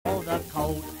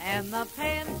Then the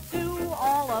pants do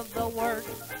all of the work,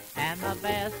 and the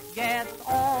vest gets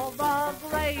all the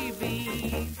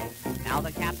gravy. Now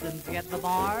the captains get the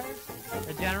bars,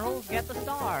 the generals get the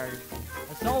stars,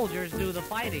 the soldiers do the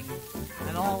fighting,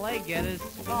 and all they get is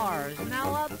scars.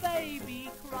 Now a baby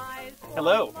cries for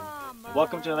Hello, mama.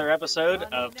 welcome to another episode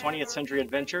of 20th Century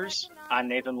Adventures. I'm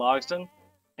Nathan Logsdon,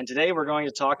 and today we're going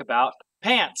to talk about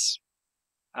pants.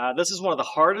 This is one of the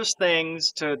hardest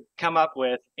things to come up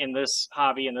with in this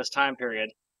hobby in this time period.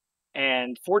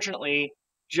 And fortunately,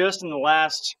 just in the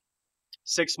last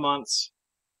 6 months,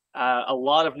 a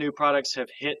lot of new products have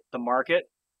hit the market.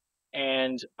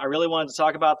 And I really wanted to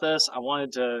talk about this. I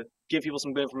wanted to give people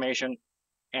some good information.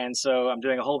 And so I'm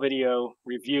doing a whole video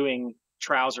reviewing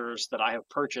trousers that I have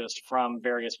purchased from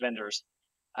various vendors.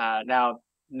 Now,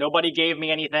 nobody gave me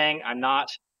anything. I'm not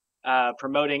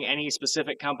promoting any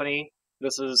specific company.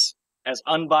 This is as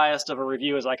unbiased of a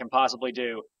review as I can possibly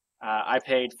do. I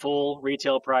paid full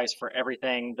retail price for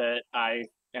everything that I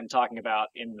am talking about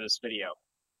in this video.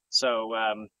 So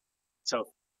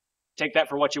take that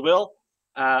for what you will.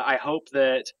 I hope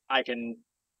that I can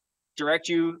direct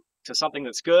you to something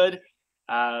that's good,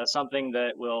 something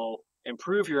that will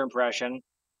improve your impression,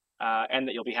 and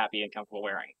that you'll be happy and comfortable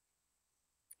wearing.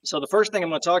 So the first thing I'm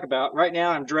going to talk about, right now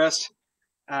I'm dressed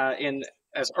in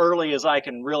as early as I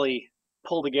can really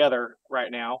pull together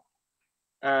right now.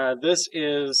 This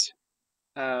is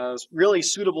really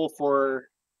suitable for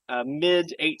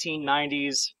mid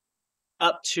 1890s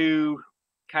up to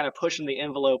kind of pushing the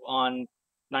envelope on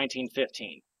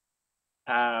 1915.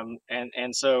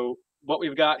 And so what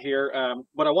we've got here,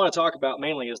 what I want to talk about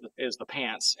mainly is the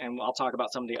pants, and I'll talk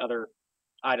about some of the other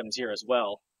items here as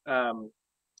well.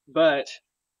 But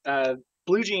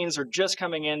blue jeans are just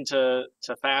coming into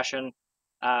fashion.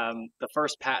 The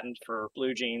first patent for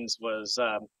blue jeans was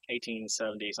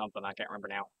 1870 something, I can't remember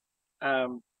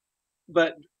now.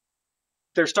 But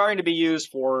they're starting to be used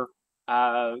for,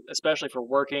 especially for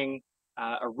working.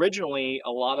 Originally, a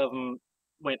lot of them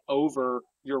went over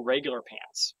your regular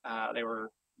pants. They were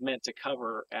meant to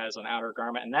cover as an outer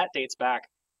garment, and that dates back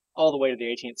all the way to the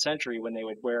 18th century when they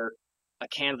would wear a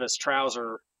canvas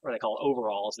trouser, or they call it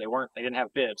overalls. They didn't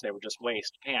have bibs; they were just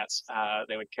waist pants.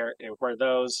 They would wear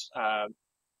those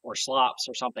or slops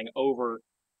or something over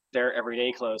their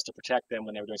everyday clothes to protect them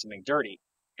when they were doing something dirty.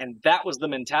 And that was the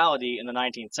mentality in the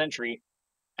 19th century.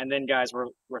 And then guys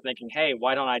were thinking, hey,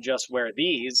 why don't I just wear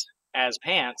these as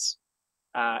pants?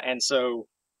 And so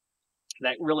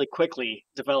that really quickly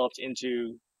developed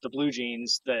into the blue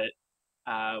jeans that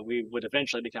we would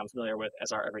eventually become familiar with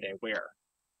as our everyday wear.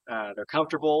 They're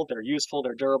comfortable, they're useful,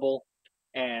 they're durable,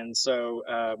 and so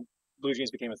blue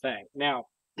jeans became a thing. Now,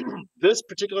 this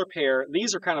particular pair,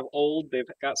 these are kind of old. They've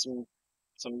got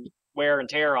some wear and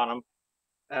tear on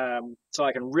them, so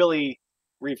I can really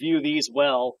review these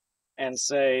well and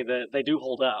say that they do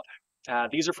hold up.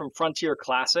 These are from Frontier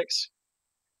Classics,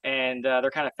 and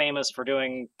they're kind of famous for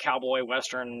doing cowboy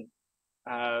western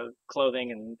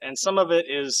clothing, and some of it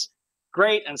is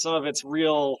great and some of it's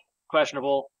real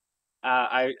questionable.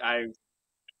 I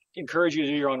encourage you to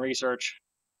do your own research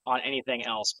on anything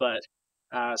else, but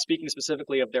speaking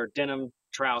specifically of their denim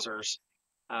trousers,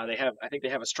 I think they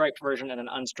have a striped version and an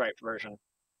unstriped version,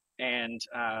 and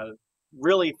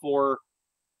really for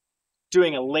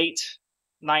doing a late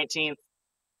 19th,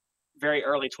 very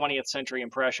early 20th century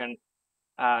impression,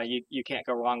 you can't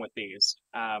go wrong with these.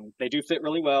 They do fit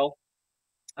really well.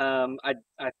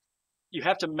 You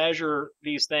have to measure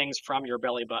these things from your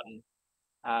belly button.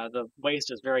 The waist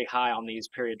is very high on these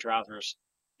period trousers.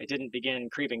 It didn't begin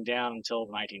creeping down until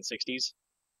the 1960s.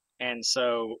 And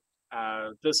so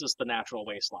this is the natural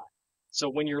waistline. So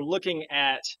when you're looking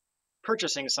at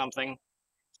purchasing something,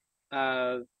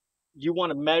 you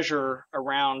want to measure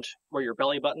around where your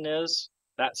belly button is,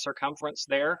 that circumference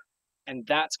there, and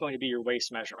that's going to be your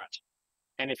waist measurement.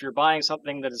 And if you're buying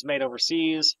something that is made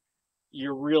overseas,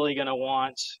 you're really going to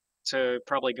want to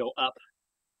probably go up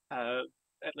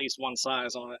at least one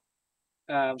size on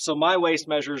it. So my waist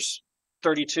measures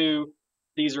 32.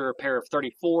 These are a pair of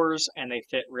 34s, and they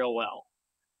fit real well.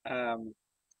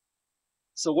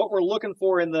 So what we're looking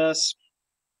for in this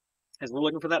is we're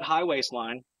looking for that high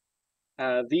waistline.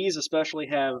 These especially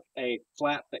have a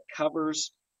flap that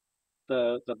covers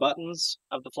the buttons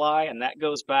of the fly, and that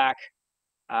goes back,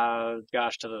 to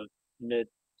the mid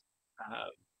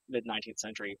 19th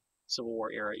century Civil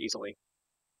War era easily.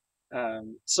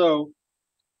 So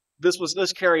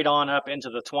this carried on up into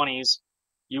the 20s.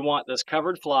 You want this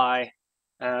covered fly.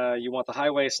 You want the high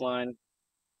waistline.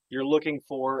 You're looking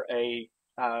for a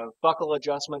buckle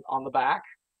adjustment on the back.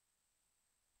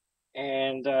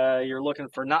 And you're looking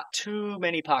for not too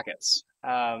many pockets.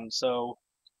 So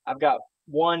I've got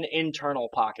one internal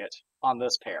pocket on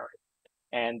this pair,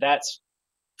 and that's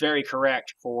very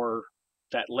correct for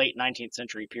that late 19th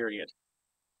century period.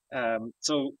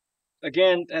 So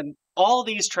again, and all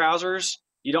these trousers,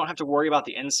 you don't have to worry about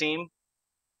the inseam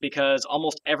because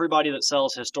almost everybody that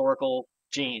sells historical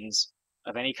jeans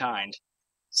of any kind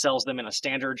sells them in a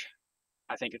standard,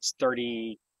 I think it's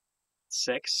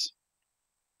 36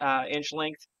 inch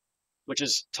length, which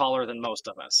is taller than most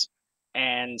of us.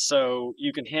 And so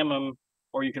you can hem them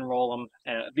or you can roll them.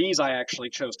 These I actually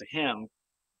chose to hem,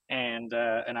 and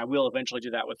I will eventually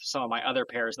do that with some of my other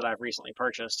pairs that I've recently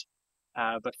purchased.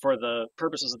 But for the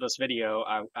purposes of this video,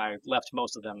 I left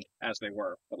most of them as they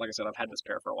were. But like I said, I've had this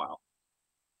pair for a while.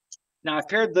 Now I've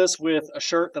paired this with a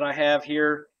shirt that I have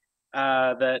here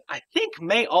that I think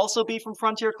may also be from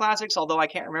Frontier Classics, although I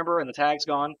can't remember and the tag's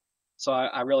gone, so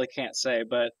I really can't say.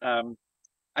 But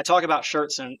I talk about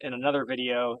shirts in another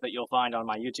video that you'll find on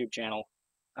my YouTube channel,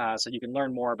 so you can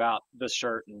learn more about this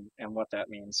shirt and what that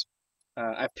means.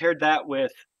 I've paired that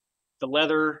with the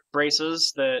leather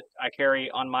braces that I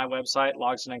carry on my website,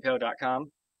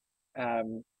 logstonandco.com.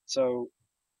 So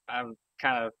I'm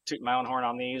kind of tooting my own horn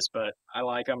on these, but I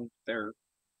like them. They're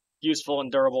useful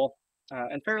and durable,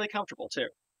 and fairly comfortable too.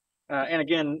 And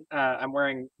again, I'm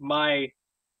wearing my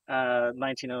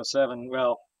 1907,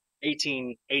 well,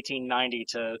 1890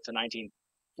 to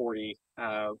 1940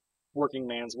 working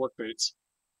man's work boots.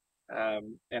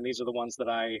 And these are the ones that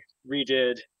I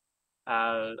redid.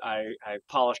 I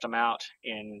polished them out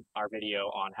in our video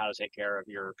on how to take care of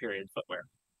your period footwear.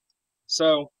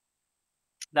 So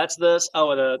that's this.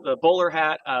 Oh, the bowler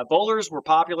hat. Bowlers were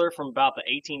popular from about the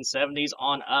 1870s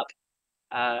on up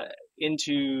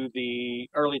into the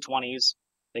early 20s.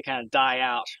 They kind of die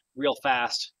out real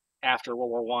fast after World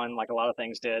War One, like a lot of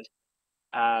things did.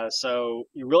 So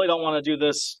you really don't want to do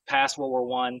this past World War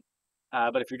One.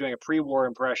 But if you're doing a pre-war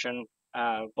impression,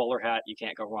 bowler hat, you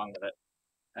can't go wrong with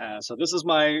it. So this is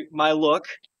my look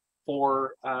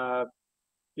for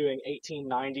doing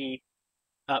 1890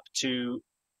 up to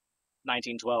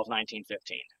 1912,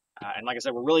 1915. And like I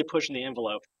said, we're really pushing the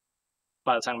envelope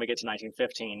by the time we get to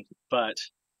 1915, but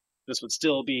this would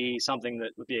still be something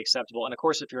that would be acceptable. And of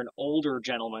course, if you're an older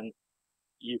gentleman,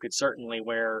 you could certainly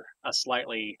wear a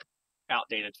slightly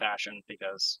outdated fashion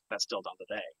because that's still done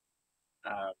today.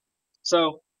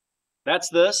 So that's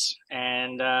this,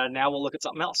 and now we'll look at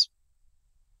something else.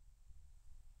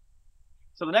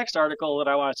 So the next article that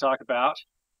I want to talk about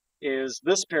is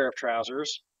this pair of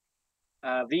trousers.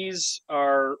 These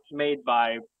are made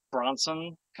by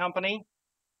Bronson Company,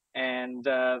 and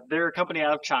they're a company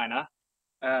out of China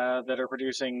that are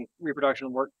producing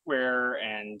reproduction workwear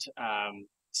and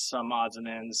some odds and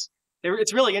ends.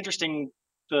 It's really interesting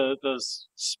the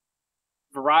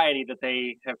variety that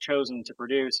they have chosen to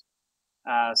produce.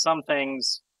 Some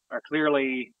things are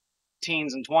clearly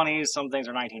teens and 20s, some things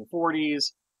are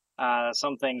 1940s,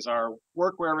 some things are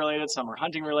workwear related, some are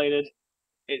hunting related.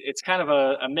 It's kind of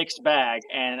a mixed bag,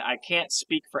 and I can't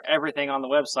speak for everything on the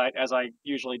website as I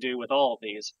usually do with all of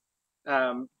these.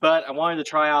 But I wanted to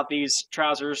try out these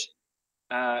trousers,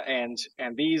 and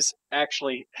these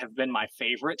actually have been my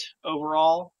favorite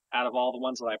overall out of all the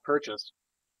ones that I purchased.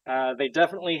 They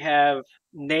definitely have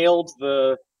nailed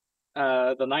the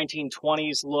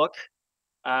 1920s look.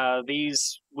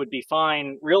 These would be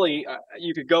fine. Really,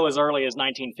 you could go as early as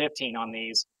 1915 on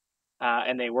these,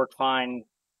 and they work fine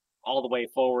all the way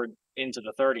forward into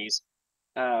the 30s.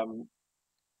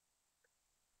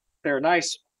 They're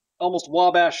nice, almost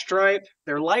Wabash stripe.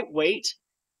 They're lightweight,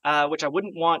 which I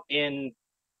wouldn't want in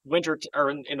winter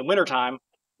or in the wintertime,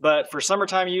 but for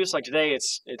summertime use, like today,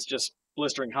 it's just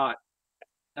blistering hot.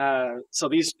 So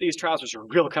these trousers are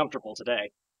real comfortable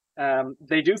today.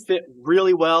 They do fit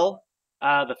really well.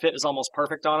 The fit is almost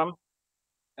perfect on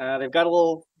them. They've got a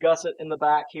little gusset in the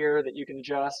back here that you can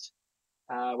adjust,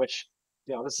 which,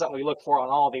 you know, this is something we look for on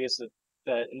all of these,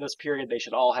 that in this period they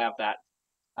should all have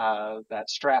that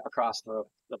strap across the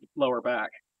lower back.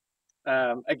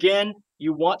 Again,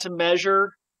 you want to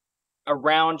measure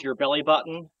around your belly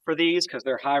button for these because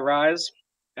they're high rise,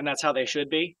 and that's how they should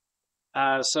be.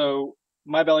 So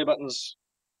my belly button's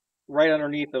right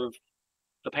underneath of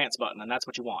the pants button, and that's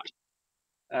what you want.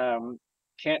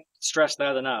 Can't stress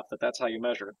that enough, that's how you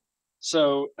measure.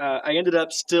 So I ended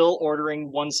up still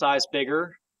ordering one size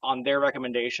bigger on their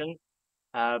recommendation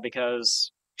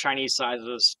because Chinese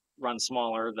sizes run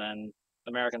smaller than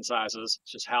American sizes.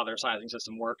 It's just how their sizing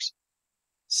system works.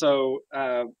 So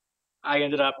I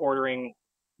ended up ordering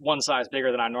one size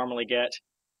bigger than I normally get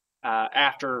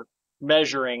after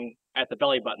measuring at the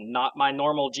belly button, not my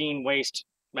normal jean waist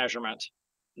measurement,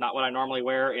 not what I normally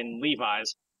wear in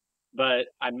Levi's, but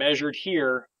I measured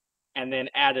here and then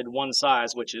added one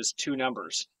size, which is 2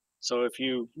 numbers. So if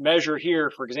you measure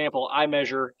here, for example, I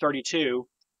measure 32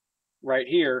 right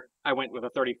here, I went with a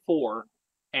 34,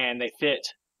 and they fit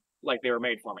like they were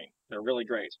made for me. They're really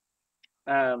great.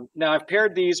 Now I've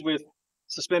paired these with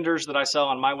suspenders that I sell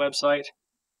on my website.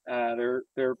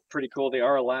 They're pretty cool. They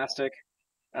are elastic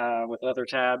with leather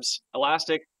tabs.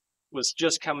 Elastic was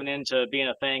just coming into being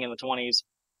a thing in the 20s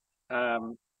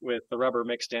with the rubber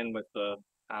mixed in with the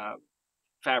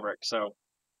fabric. So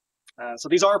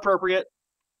these are appropriate,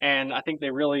 and I think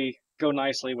they really go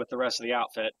nicely with the rest of the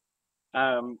outfit.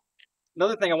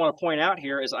 Another thing I want to point out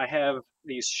here is I have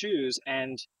these shoes,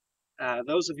 and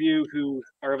those of you who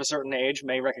are of a certain age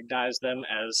may recognize them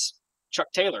as Chuck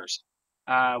Taylors.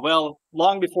 Well,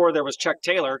 long before there was Chuck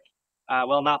Taylor,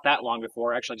 well, not that long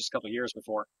before, actually just a couple years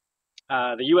before,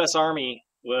 the U.S. Army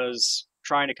was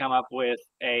trying to come up with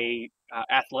a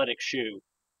athletic shoe,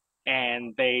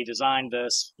 and they designed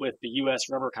this with the U.S.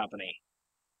 Rubber Company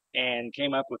and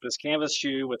came up with this canvas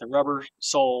shoe with a rubber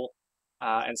sole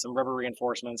and some rubber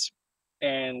reinforcements.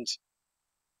 And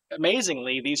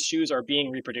amazingly, these shoes are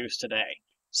being reproduced today.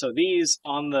 So these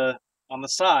on the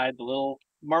side, the little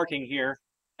marking here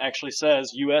actually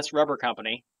says U.S. Rubber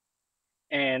Company,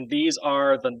 and these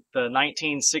are the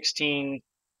 1916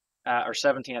 or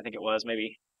 17, I think it was,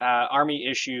 maybe Army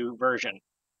issue version.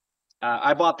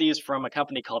 I bought these from a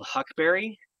company called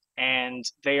Huckberry, and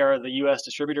they are the U.S.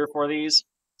 distributor for these,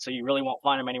 so you really won't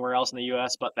find them anywhere else in the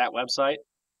U.S. but that website.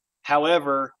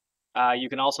 However, you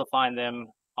can also find them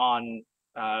on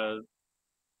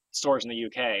stores in the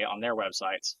UK on their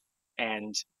websites.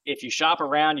 And if you shop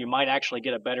around, you might actually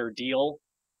get a better deal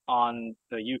on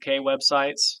the UK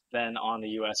websites than on the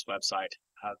US website.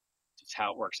 Just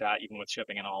how it works out, even with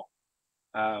shipping and all.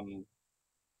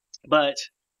 But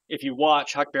if you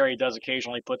watch, Huckberry does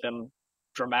occasionally put them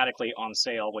dramatically on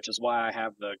sale, which is why I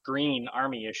have the green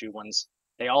Army issue ones.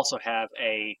 They also have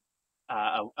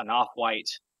an off-white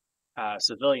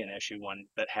civilian issue one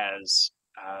that has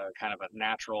kind of a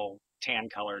natural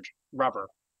tan-colored rubber.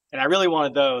 And I really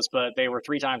wanted those, but they were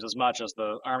 3 times as much as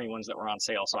the Army ones that were on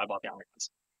sale, so I bought the Army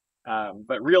ones.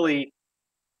 But really,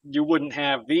 you wouldn't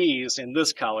have these in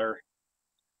this color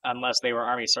unless they were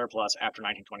Army surplus after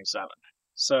 1927.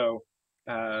 So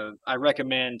I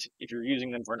recommend, if you're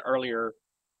using them for an earlier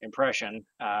impression,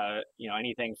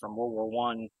 anything from World War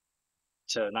I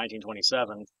to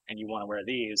 1927, and you want to wear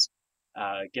these,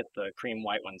 get the cream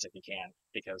white ones if you can,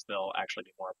 because they'll actually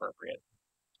be more appropriate.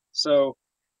 So,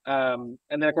 and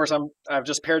then of course I've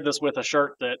just paired this with a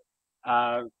shirt that,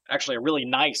 actually a really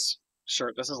nice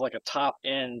shirt. This is like a top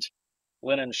end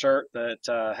linen shirt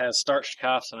that has starched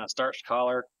cuffs and a starched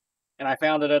collar. And I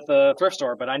found it at the thrift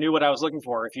store, but I knew what I was looking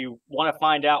for. If you want to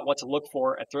find out what to look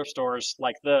for at thrift stores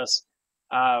like this,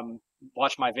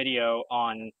 watch my video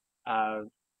on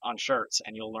shirts,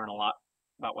 and you'll learn a lot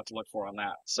about what to look for on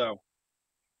that. So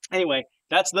anyway,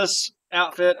 that's this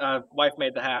outfit. Wife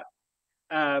made the hat,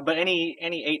 but any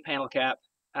 8-panel cap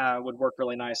would work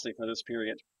really nicely for this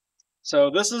period.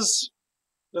 So this is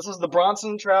the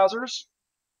Bronson trousers,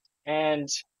 and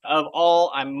of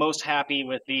all, I'm most happy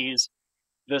with these.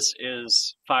 This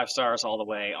is 5 stars all the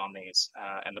way on these,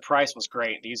 and the price was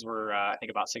great. These were, I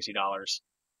think, about $60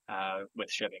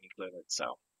 with shipping included,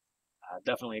 so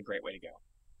definitely a great way to go.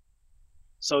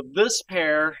 So this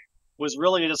pair was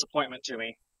really a disappointment to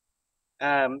me.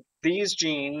 These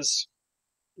jeans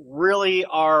really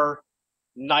are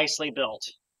nicely built,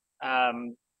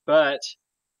 but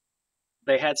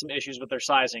they had some issues with their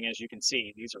sizing, as you can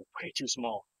see. These are way too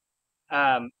small.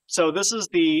 So this is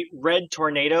the Red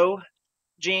Tornado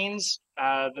jeans.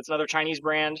 That's another Chinese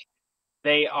brand.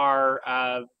 They are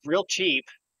real cheap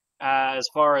as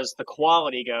far as the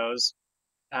quality goes.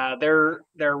 They're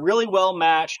really well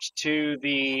matched to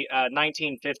the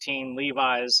 1915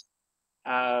 Levi's,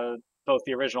 both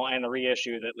the original and the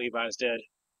reissue that Levi's did.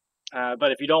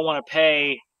 But if you don't want to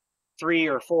pay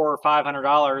 $300 or $400 or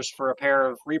 $500 for a pair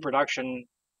of reproduction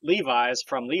Levi's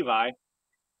from Levi,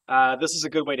 this is a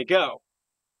good way to go.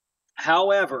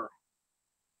 However,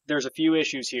 there's a few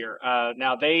issues here.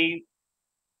 Now they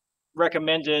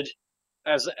recommended,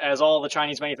 as all the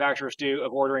Chinese manufacturers do,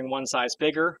 of ordering one size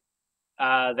bigger.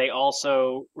 They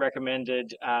also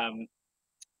recommended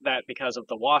that because of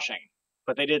the washing,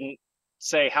 but they didn't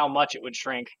say how much it would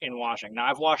shrink in washing. Now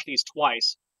I've washed these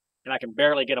twice, and I can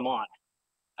barely get them on.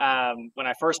 When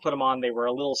I first put them on, they were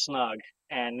a little snug,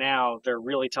 and now they're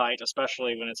really tight,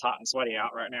 especially when it's hot and sweaty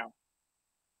out right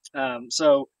now.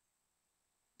 So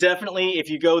definitely, if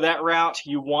you go that route,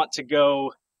 you want to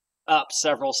go up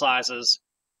several sizes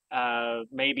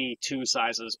maybe 2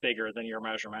 sizes bigger than your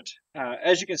measurement.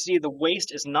 As you can see, the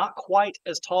waist is not quite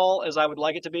as tall as I would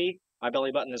like it to be. My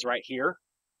belly button is right here.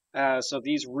 So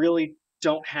these really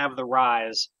don't have the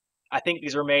rise. I think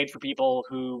these are made for people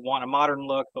who want a modern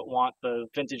look but want the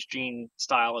vintage jean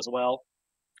style as well.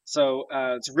 So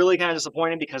it's really kind of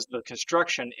disappointing because the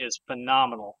construction is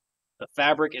phenomenal. The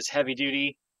fabric is heavy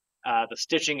duty. The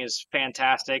stitching is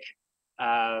fantastic.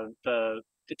 The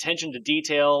attention to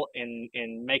detail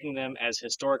in making them as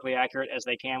historically accurate as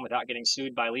they can without getting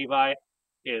sued by Levi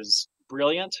is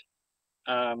brilliant.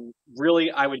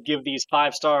 Really, I would give these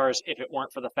 5 stars if it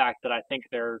weren't for the fact that I think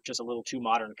they're just a little too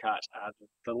modern cut.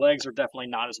 The legs are definitely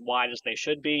not as wide as they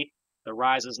should be. The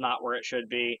rise is not where it should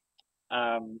be.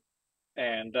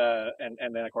 And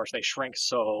then of course they shrink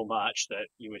so much that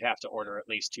you would have to order at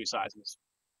least 2 sizes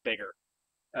bigger.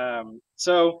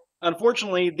 So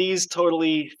unfortunately, these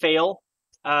totally fail.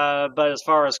 But as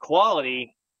far as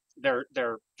quality,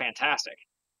 they're fantastic,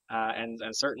 and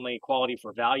certainly quality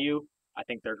for value. I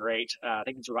think they're great. I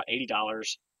think it's about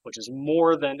 $80, which is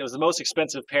more than it was the most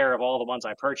expensive pair of all the ones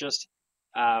I purchased.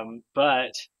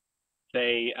 But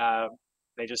they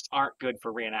just aren't good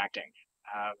for reenacting.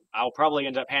 I'll probably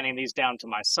end up handing these down to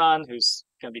my son, who's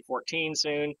going to be 14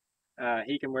 soon.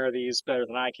 He can wear these better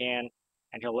than I can,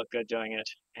 and he'll look good doing it.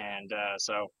 And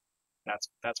so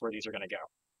that's where these are going to go.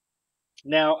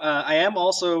 Now, I am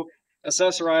also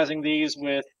accessorizing these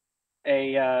with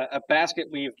a basket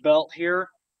weave belt here.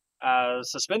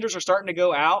 Suspenders are starting to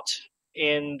go out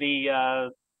in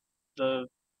the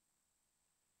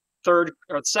third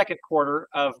or second quarter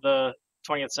of the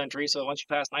 20th century. So once you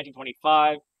pass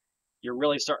 1925, you're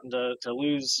really starting to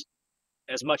lose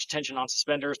as much attention on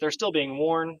suspenders. They're still being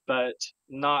worn, but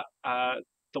not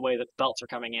the way that belts are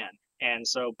coming in. And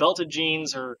so belted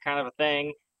jeans are kind of a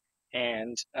thing,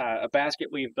 and a basket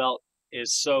weave belt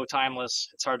is so timeless.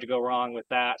 It's hard to go wrong with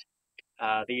that.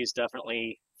 These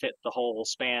definitely fit the whole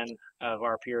span of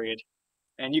our period.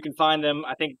 And you can find them,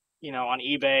 I think, on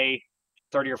eBay,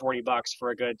 30 or 40 bucks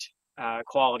for a good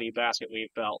quality basket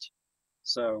weave belt.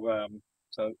 So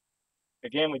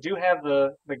again, we do have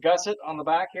the gusset on the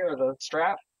back here, or the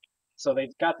strap. So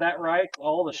they've got that right.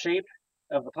 All the shape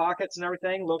of the pockets and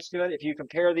everything looks good. If you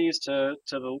compare these to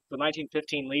the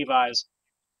 1915 Levi's,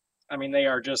 I mean, they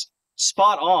are just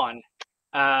spot on.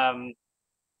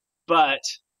 But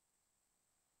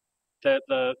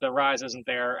the rise isn't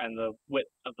there, and the width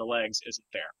of the legs isn't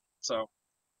there. So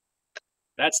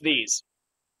that's these.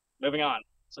 Moving on.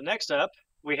 So next up,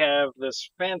 we have this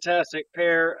fantastic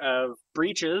pair of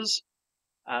breeches.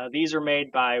 These are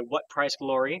made by What Price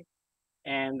Glory,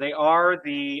 and they are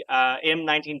the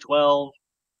M1912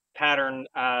 pattern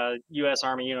U.S.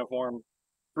 Army uniform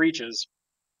breeches.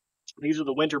 These are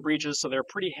the winter breeches, so they're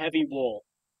pretty heavy wool.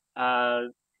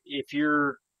 If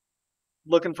you're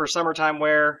looking for summertime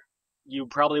wear, you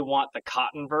probably want the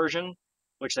cotton version,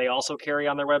 which they also carry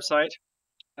on their website.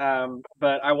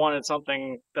 But I wanted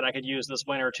something that I could use this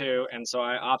winter too, and so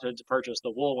I opted to purchase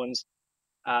the wool ones.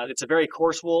 It's a very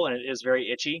coarse wool, and it is very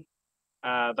itchy,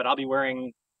 but I'll be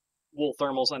wearing wool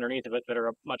thermals underneath of it that are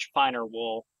a much finer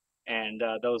wool, and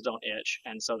those don't itch,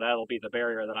 and so that'll be the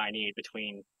barrier that I need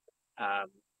between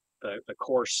the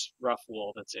coarse, rough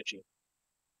wool that's itchy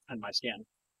and my skin.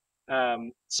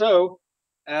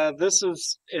 This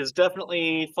is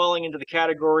definitely falling into the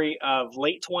category of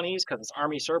late 20s because it's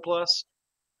Army surplus.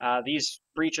 These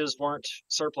breeches weren't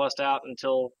surplused out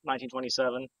until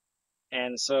 1927,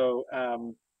 and so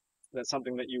that's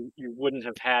something that you wouldn't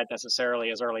have had necessarily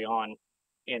as early on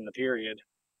in the period.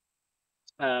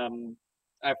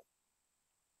 I've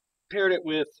paired it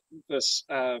with this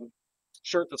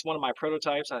shirt that's one of my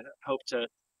prototypes. I hope to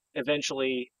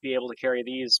eventually be able to carry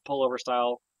these pullover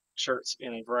style shirts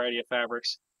in a variety of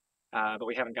fabrics, but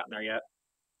we haven't gotten there yet.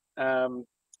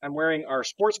 I'm wearing our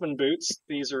sportsman boots.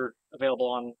 These are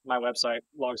available on my website,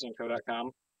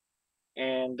 logsandco.com,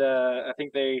 and I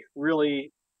think they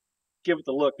really give it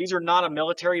the look. These are not a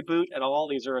military boot at all.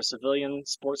 These are a civilian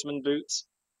sportsman boots.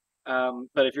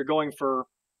 But if you're going for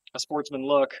a sportsman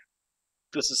look,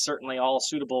 this is certainly all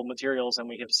suitable materials, and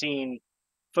we have seen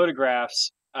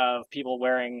photographs of people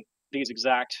wearing these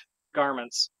exact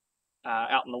garments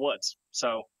out in the woods.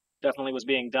 So definitely was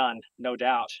being done, no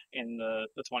doubt, in the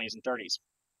 20s and 30s.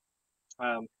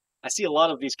 I see a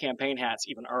lot of these campaign hats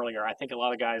even earlier. I think a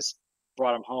lot of guys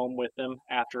brought them home with them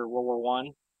after World War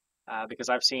One, because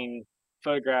I've seen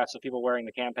photographs of people wearing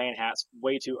the campaign hats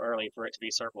way too early for it to be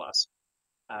surplus.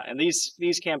 And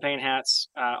these campaign hats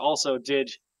also did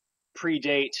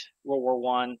predate World War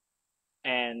One,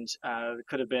 and it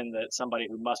could have been that somebody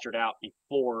who mustered out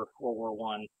before World War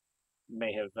One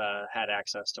may have had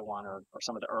access to one, or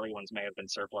some of the early ones may have been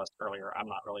surplus earlier. I'm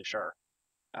not really sure.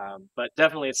 But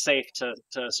definitely it's safe to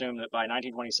assume that by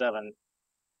 1927,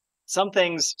 some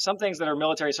things that are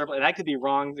military surplus, and I could be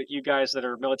wrong, that you guys that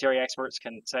are military experts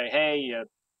can say, hey,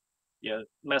 you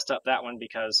messed up that one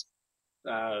because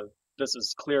uh, this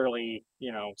is clearly,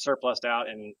 surplused out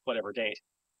in whatever date.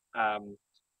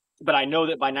 But I know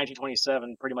that by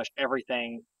 1927, pretty much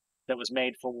everything that was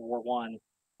made for World War I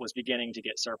was beginning to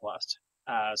get surplused.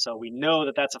 So we know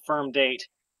that that's a firm date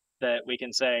that we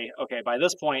can say, okay, by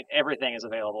this point, everything is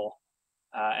available,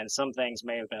 and some things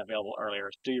may have been available earlier.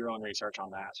 Do your own research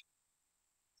on that.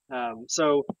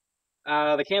 So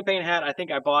the campaign hat, I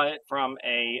think I bought it from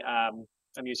a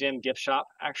museum gift shop,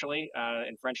 actually,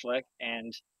 in French Lick,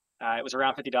 and it was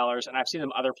around $50, and I've seen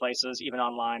them other places, even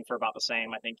online, for about the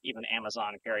same. I think even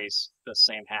Amazon carries the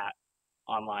same hat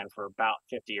online for about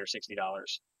 $50 or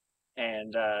 $60.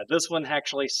 And this one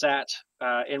actually sat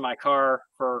in my car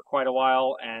for quite a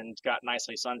while and got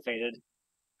nicely sun faded.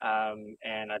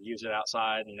 And I've used it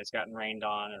outside, and it's gotten rained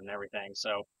on and everything.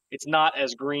 So it's not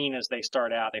as green as they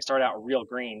start out. They start out real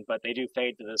green, but they do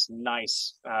fade to this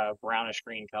nice brownish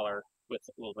green color with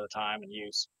a little bit of time and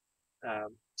use.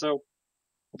 So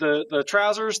the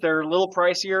trousers, they're a little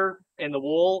pricier in the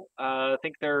wool. I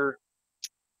think they're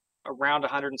around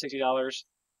 $160.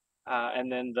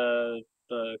 And then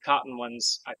the cotton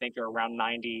ones, I think, are around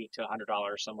 $90 to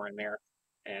 $100, somewhere in there.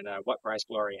 And What Price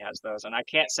Glory has those. And I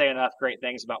can't say enough great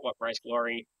things about What Price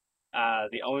Glory.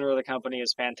 The owner of the company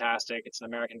is fantastic. It's an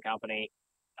American company.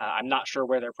 I'm not sure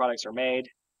where their products are made.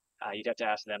 You'd have to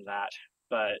ask them that.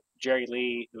 But Jerry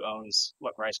Lee, who owns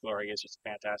What Price Glory, is just a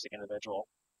fantastic individual.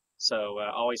 So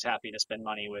always happy to spend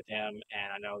money with him.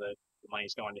 And I know that the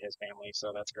money's going to his family,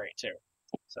 so that's great too.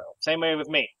 So same way with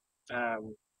me.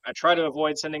 I try to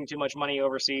avoid sending too much money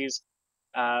overseas,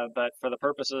 but for the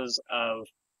purposes of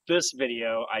this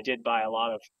video, I did buy a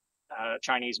lot of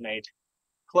Chinese-made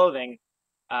clothing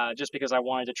just because I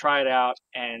wanted to try it out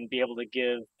and be able to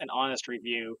give an honest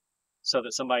review so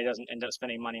that somebody doesn't end up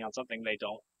spending money on something they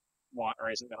don't want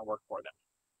or isn't going to work for them.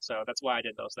 So that's why I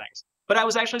did those things. But I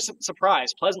was actually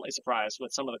surprised, pleasantly surprised,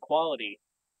 with some of the quality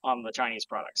on the Chinese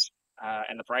products,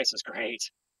 and the price is great.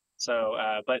 So,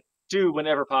 but do,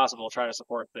 whenever possible, try to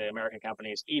support the American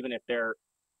companies, even if they're,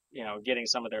 getting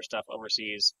some of their stuff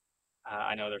overseas.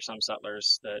 I know there's some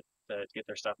settlers that get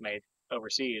their stuff made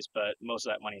overseas, but most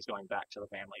of that money is going back to the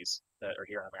families that are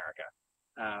here in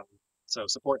America. So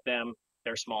support them.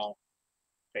 They're small.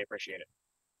 They appreciate it.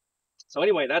 So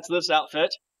anyway, that's this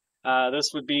outfit.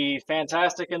 This would be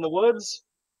fantastic in the woods.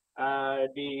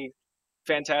 It'd be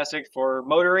fantastic for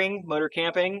motor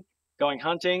camping, going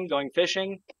hunting, going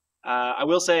fishing. I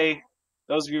will say,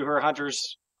 those of you who are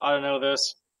hunters ought to know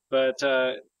this, but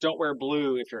don't wear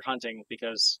blue if you're hunting,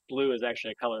 because blue is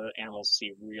actually a color that animals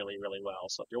see really, really well.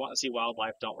 So if you want to see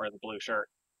wildlife, don't wear the blue shirt,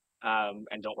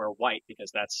 and don't wear white,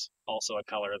 because that's also a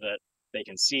color that they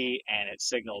can see and it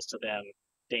signals to them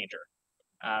danger.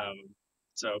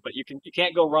 But you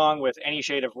can't go wrong with any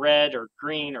shade of red or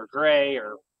green or gray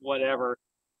or whatever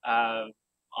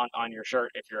on your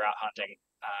shirt if you're out hunting.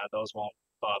 Those won't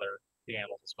bother the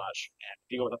animals as much. And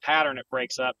if you go with a pattern, it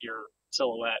breaks up your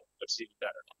silhouette, which is even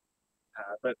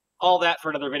better. But all that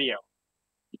for another video.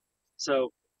 So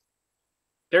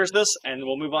there's this, and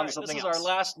we'll move on to something else. This is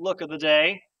our last look of the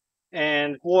day.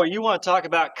 And boy, you want to talk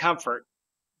about comfort.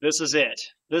 This is it.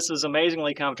 This is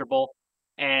amazingly comfortable.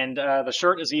 And the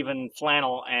shirt is even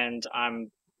flannel, and I'm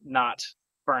not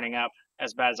burning up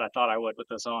as bad as I thought I would with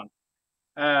this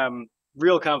on.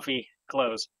 Real comfy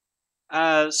clothes.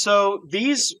 So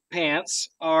these pants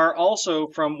are also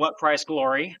from What Price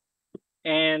Glory.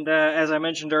 And as I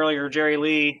mentioned earlier, Jerry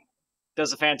Lee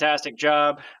does a fantastic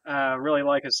job. Really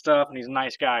like his stuff, and he's a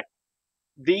nice guy.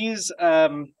 These are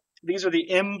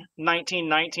the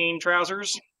M1919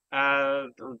 trousers, or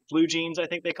blue jeans, I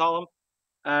think they call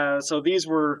them. So these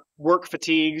were work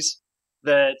fatigues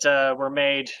that were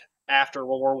made after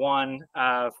World War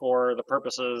I for the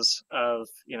purposes of,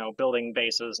 building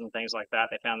bases and things like that.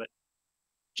 They found that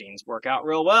jeans work out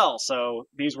real well, so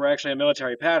these were actually a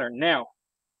military pattern. Now,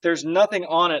 there's nothing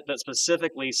on it that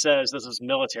specifically says this is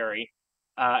military,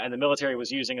 and the military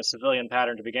was using a civilian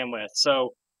pattern to begin with.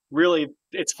 So really,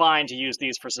 it's fine to use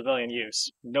these for civilian use.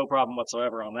 No problem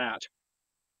whatsoever on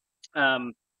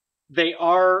that. They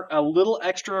are a little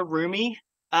extra roomy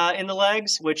in the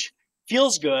legs, which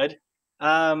feels good,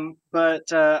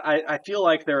 but I feel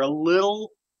like they're a little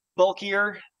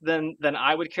bulkier than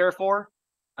I would care for.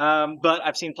 But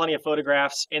I've seen plenty of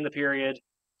photographs in the period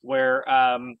where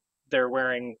they're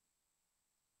wearing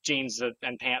jeans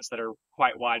and pants that are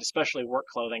quite wide, especially work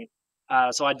clothing.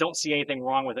 So I don't see anything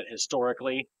wrong with it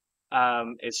historically.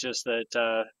 It's just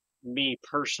that me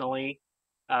personally,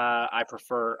 I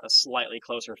prefer a slightly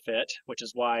closer fit, which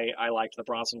is why I liked the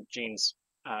Bronson jeans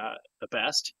the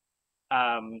best.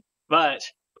 But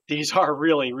these are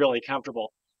really, really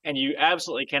comfortable, and you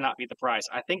absolutely cannot beat the price.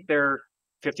 I think they're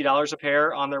 $50 a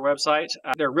pair on their website.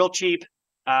 They're real cheap.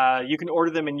 You can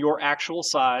order them in your actual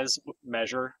size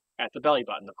measure at the belly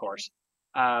button, of course.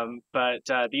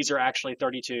 But these are actually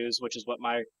 32s, which is what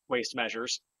my waist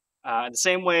measures. The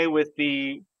same way with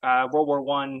the World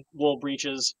War I wool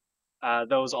breeches,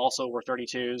 those also were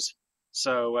 32s.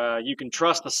 So you can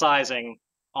trust the sizing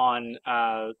on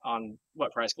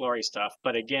what Price Glory stuff.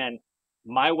 But again,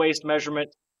 my waist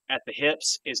measurement at the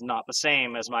hips is not the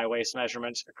same as my waist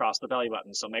measurement across the belly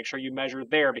button. So make sure you measure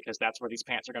there because that's where these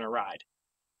pants are going to ride.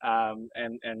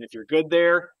 And if you're good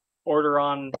there, order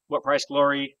on What Price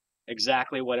Glory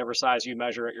exactly whatever size you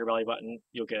measure at your belly button.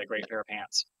 You'll get a great pair of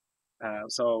pants.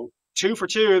 So 2 for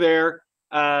 2 there.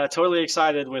 Totally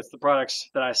excited with the products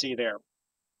that I see there.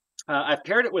 I've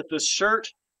paired it with this shirt,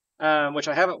 which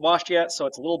I haven't washed yet, so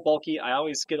it's a little bulky. I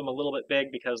always get them a little bit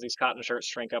big because these cotton shirts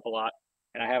shrink up a lot,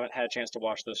 and I haven't had a chance to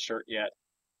wash this shirt yet.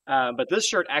 But this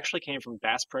shirt actually came from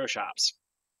Bass Pro Shops,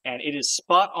 and it is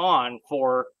spot on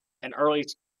for an early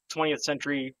 20th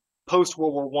century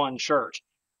post-World War I shirt.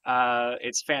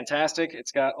 It's fantastic.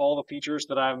 It's got all the features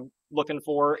that I'm looking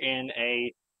for in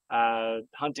a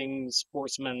hunting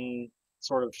sportsman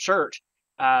sort of shirt.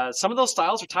 Some of those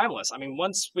styles are timeless. I mean,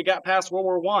 once we got past World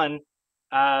War One,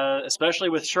 especially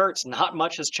with shirts, not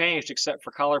much has changed except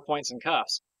for collar points and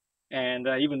cuffs, and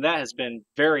even that has been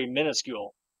very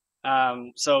minuscule.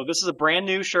 So this is a brand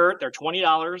new shirt. They're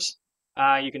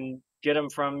 $20. You can get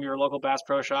them from your local Bass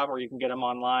Pro Shop, or you can get them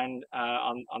online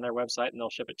on their website, and they'll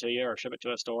ship it to you or ship it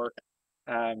to a store.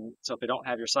 So if they don't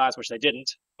have your size, which they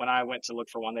didn't, when I went to look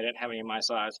for one, they didn't have any of my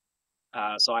size.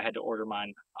 So I had to order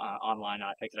mine online, and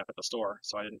I picked it up at the store,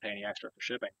 so I didn't pay any extra for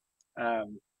shipping.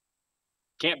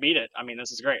 Can't beat it. I mean,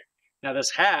 this is great. Now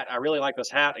this hat, I really like this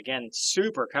hat. Again,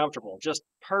 super comfortable, just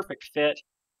perfect fit,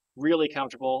 really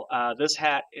comfortable. This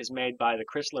hat is made by the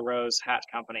Chris LaRose Hat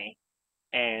Company,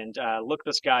 and look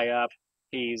this guy up.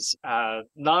 He's not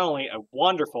only a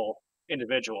wonderful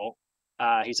individual,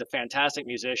 he's a fantastic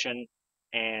musician,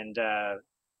 and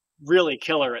really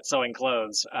killer at sewing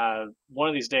clothes. One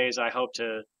of these days, I hope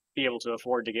to be able to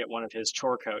afford to get one of his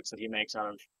chore coats that he makes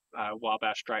out of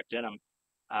Wabash striped denim.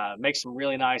 Makes some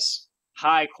really nice,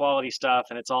 high quality stuff,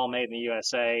 and it's all made in the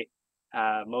USA,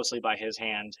 mostly by his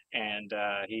hand, and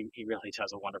he really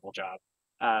does a wonderful job.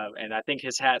 And I think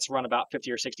his hats run about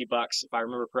 50 or 60 bucks, if I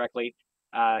remember correctly.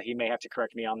 He may have to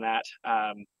correct me on that,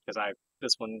 because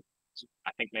this one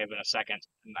I think may have been a second,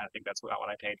 and I think that's about what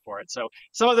I paid for it. So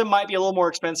some of them might be a little more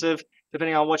expensive,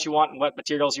 depending on what you want and what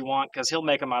materials you want, because he'll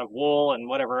make them out of wool and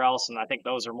whatever else, and I think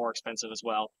those are more expensive as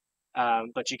well.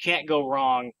 But you can't go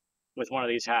wrong with one of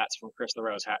these hats from Chris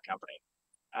LaRose Hat Company.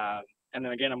 And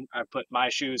then again, I put my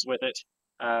shoes with it.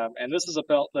 And this is a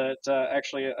belt that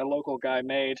actually a local guy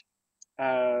made.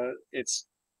 It's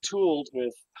tooled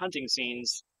with hunting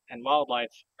scenes and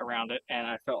wildlife around it, and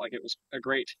I felt like it was a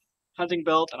great hunting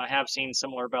belt, and I have seen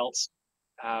similar belts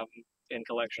in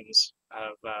collections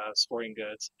of sporting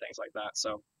goods, things like that.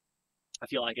 So I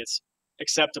feel like it's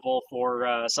acceptable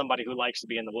for somebody who likes to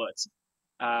be in the woods.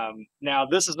 Now,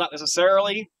 this is not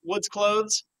necessarily woods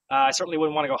clothes. I certainly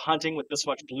wouldn't want to go hunting with this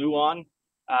much blue on.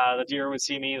 The deer would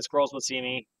see me, the squirrels would see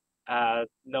me.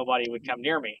 Nobody would come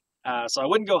near me. So I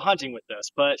wouldn't go hunting with this.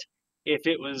 But if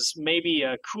it was maybe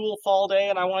a cool fall day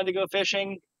and I wanted to go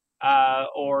fishing,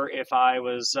 or if I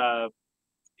was,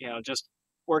 just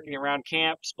working around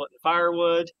camp, splitting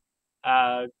firewood,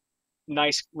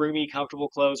 nice, roomy, comfortable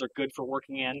clothes are good for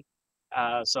working in.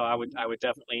 So I would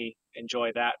definitely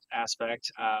enjoy that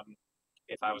aspect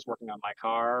if I was working on my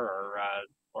car,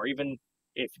 or even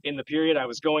if in the period I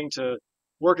was going to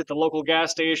work at the local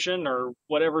gas station or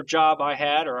whatever job I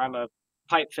had, or I'm a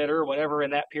pipe fitter, whatever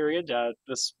in that period.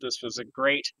 This was a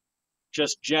great,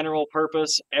 just general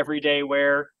purpose, everyday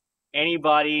wear.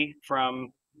 Anybody from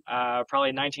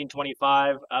probably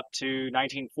 1925 up to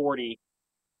 1940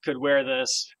 could wear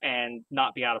this and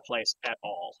not be out of place at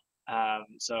all.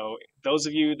 So those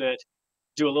of you that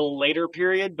do a little later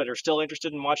period but are still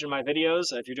interested in watching my videos,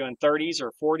 if you're doing 30s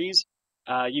or 40s,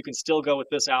 you can still go with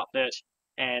this outfit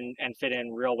and fit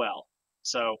in real well.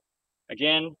 So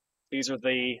again, these are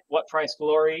the What Price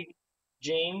Glory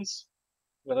jeans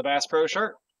with a Bass Pro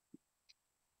shirt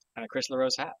and a Chris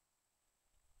LaRose hat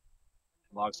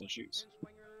and Logsdon shoes.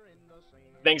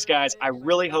 Thanks, guys. I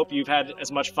really hope you've had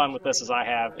as much fun with this as I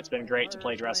have. It's been great to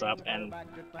play dress up and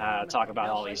talk about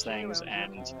all these things,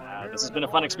 and this has been a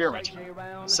fun experiment.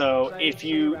 So if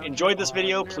you enjoyed this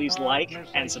video, please like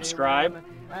and subscribe,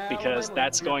 because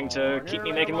that's going to keep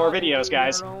me making more videos,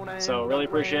 guys. So really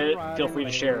appreciate it. Feel free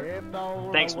to share.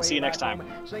 Thanks. We'll see you next time.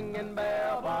 Singing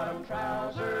bell-bottom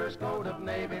trousers, coat of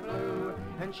navy blue,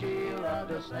 and she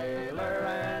loved a sailor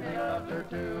and he loved her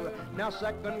too. Now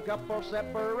second couple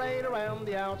separate around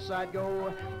the outside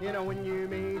go. You know, when you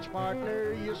meet each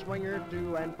partner, you swing her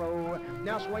to and fro.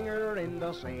 Now swing her in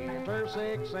the center,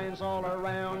 6 cents all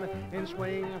around, and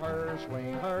swing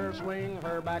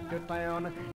her back to town.